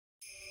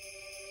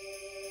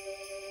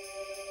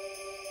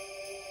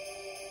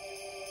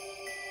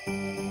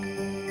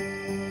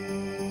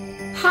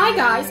Hi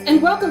guys,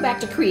 and welcome back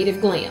to Creative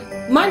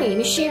Glam. My name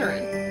is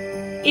Sharon.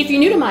 If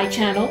you're new to my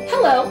channel,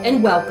 hello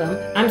and welcome.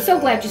 I'm so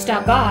glad you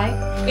stopped by.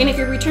 And if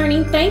you're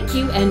returning, thank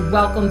you and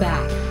welcome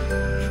back.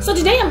 So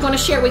today I'm going to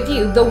share with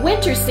you the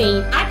winter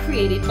scene I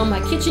created on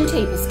my kitchen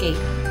tablescape.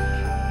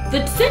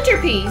 The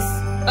centerpiece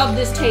of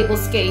this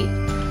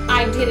tablescape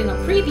I did in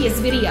a previous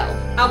video.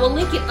 I will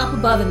link it up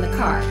above in the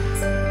cards.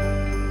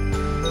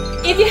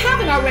 If you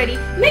haven't already,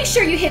 make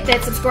sure you hit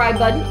that subscribe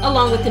button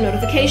along with the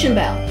notification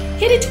bell.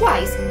 Hit it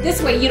twice, this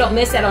way you don't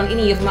miss out on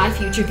any of my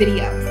future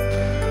videos.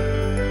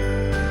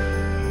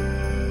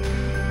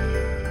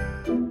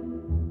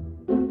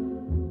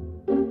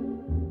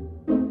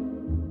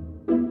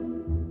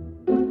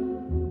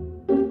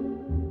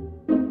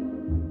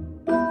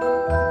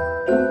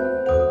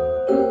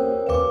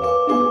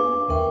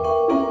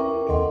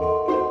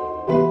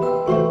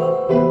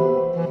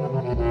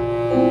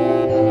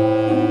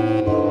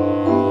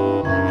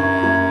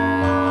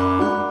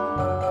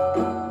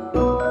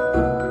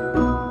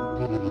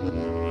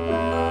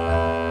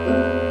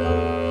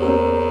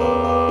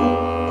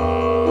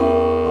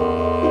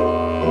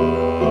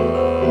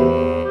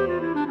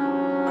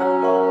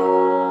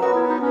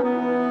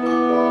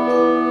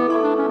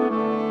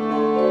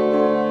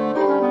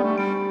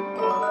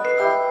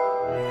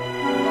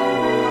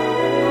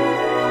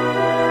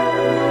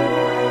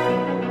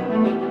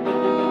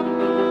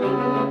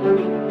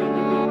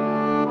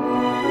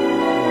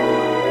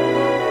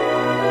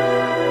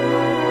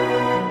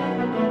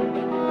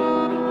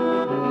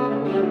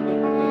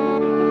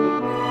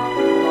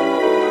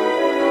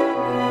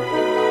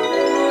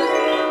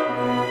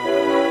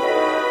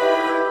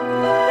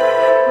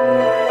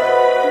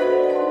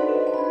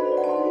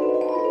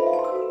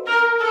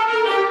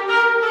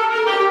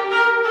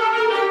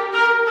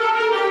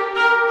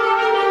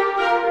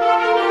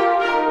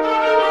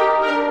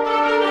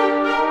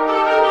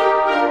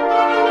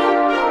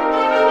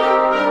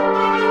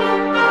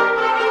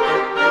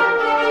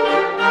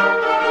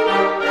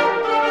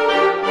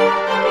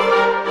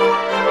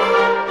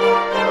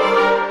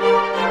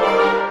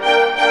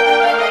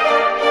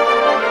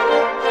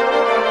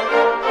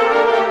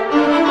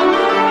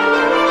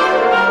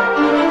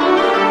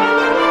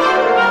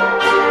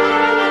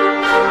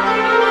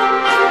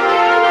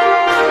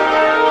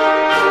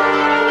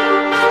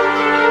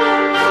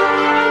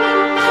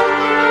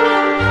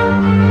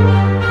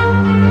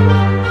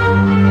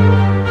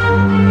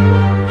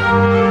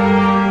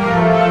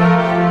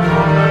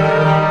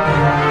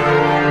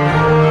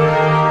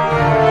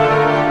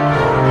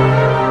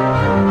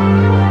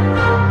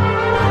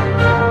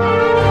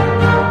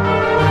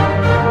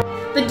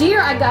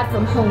 I got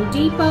from Home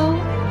Depot,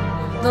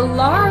 the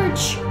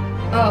large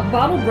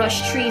bottle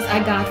brush trees I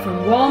got from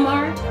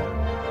Walmart,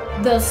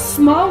 the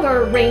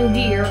smaller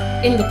reindeer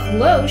in the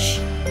cloche,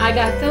 I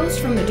got those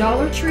from the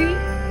Dollar Tree,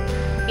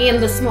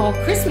 and the small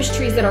Christmas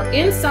trees that are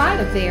inside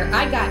of there,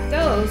 I got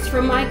those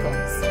from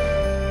Michael's.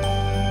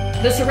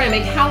 The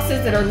ceramic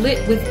houses that are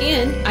lit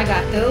within, I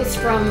got those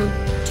from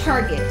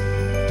Target.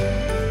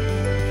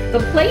 The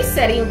place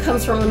setting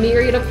comes from a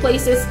myriad of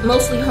places,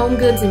 mostly Home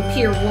Goods and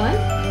Pier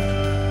 1.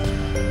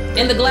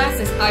 And the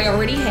glasses I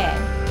already had.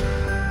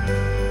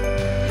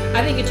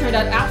 I think it turned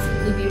out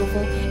absolutely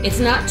beautiful. It's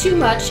not too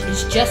much,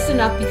 it's just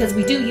enough because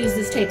we do use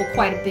this table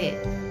quite a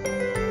bit.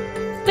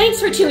 Thanks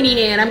for tuning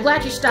in. I'm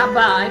glad you stopped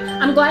by.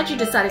 I'm glad you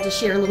decided to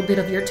share a little bit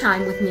of your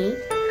time with me.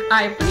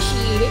 I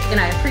appreciate it and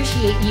I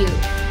appreciate you.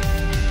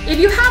 If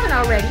you haven't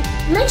already,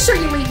 make sure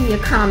you leave me a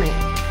comment.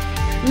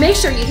 Make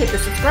sure you hit the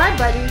subscribe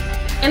button,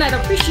 and I'd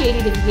appreciate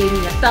it if you gave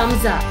me a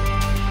thumbs up.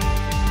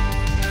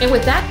 And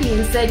with that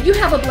being said, you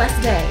have a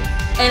blessed day.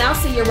 And I'll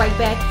see you right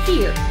back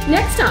here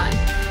next time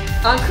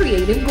on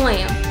Creative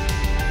Glam.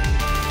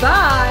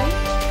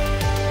 Bye!